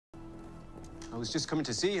I was just coming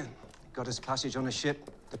to see you. Got us passage on a ship,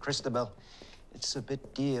 the Christabel. It's a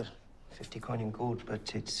bit dear, 50 coin in gold,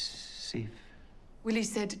 but it's safe. Willie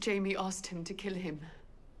said Jamie asked him to kill him.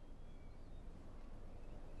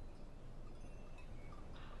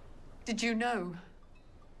 Did you know?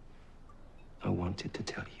 I wanted to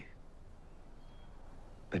tell you,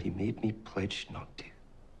 but he made me pledge not to.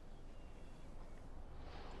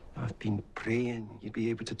 I've been praying you'd be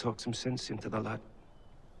able to talk some sense into the lad.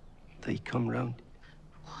 That he'd come round.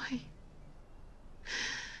 Why?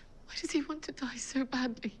 Why does he want to die so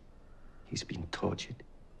badly? He's been tortured.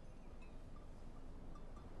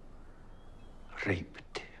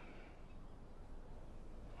 Raped.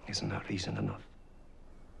 Isn't that reason enough?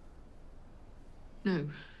 No.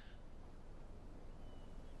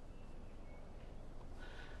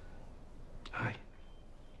 Aye.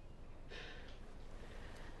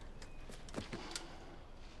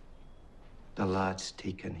 The lad's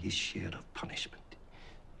taken his share of punishment.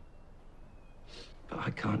 But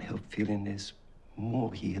I can't help feeling there's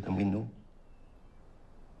more here than we know.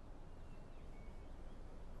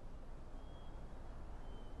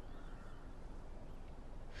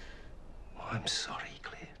 Oh, I'm sorry,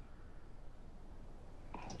 Claire.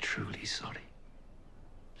 I'm truly sorry.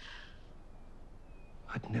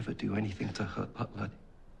 I'd never do anything to hurt that lad.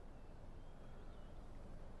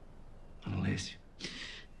 Unless...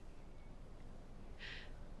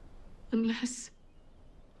 Unless...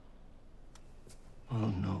 I'll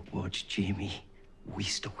not watch Jamie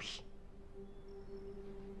waste away.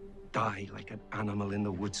 Die like an animal in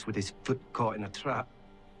the woods with his foot caught in a trap.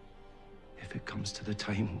 If it comes to the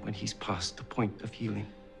time when he's past the point of healing.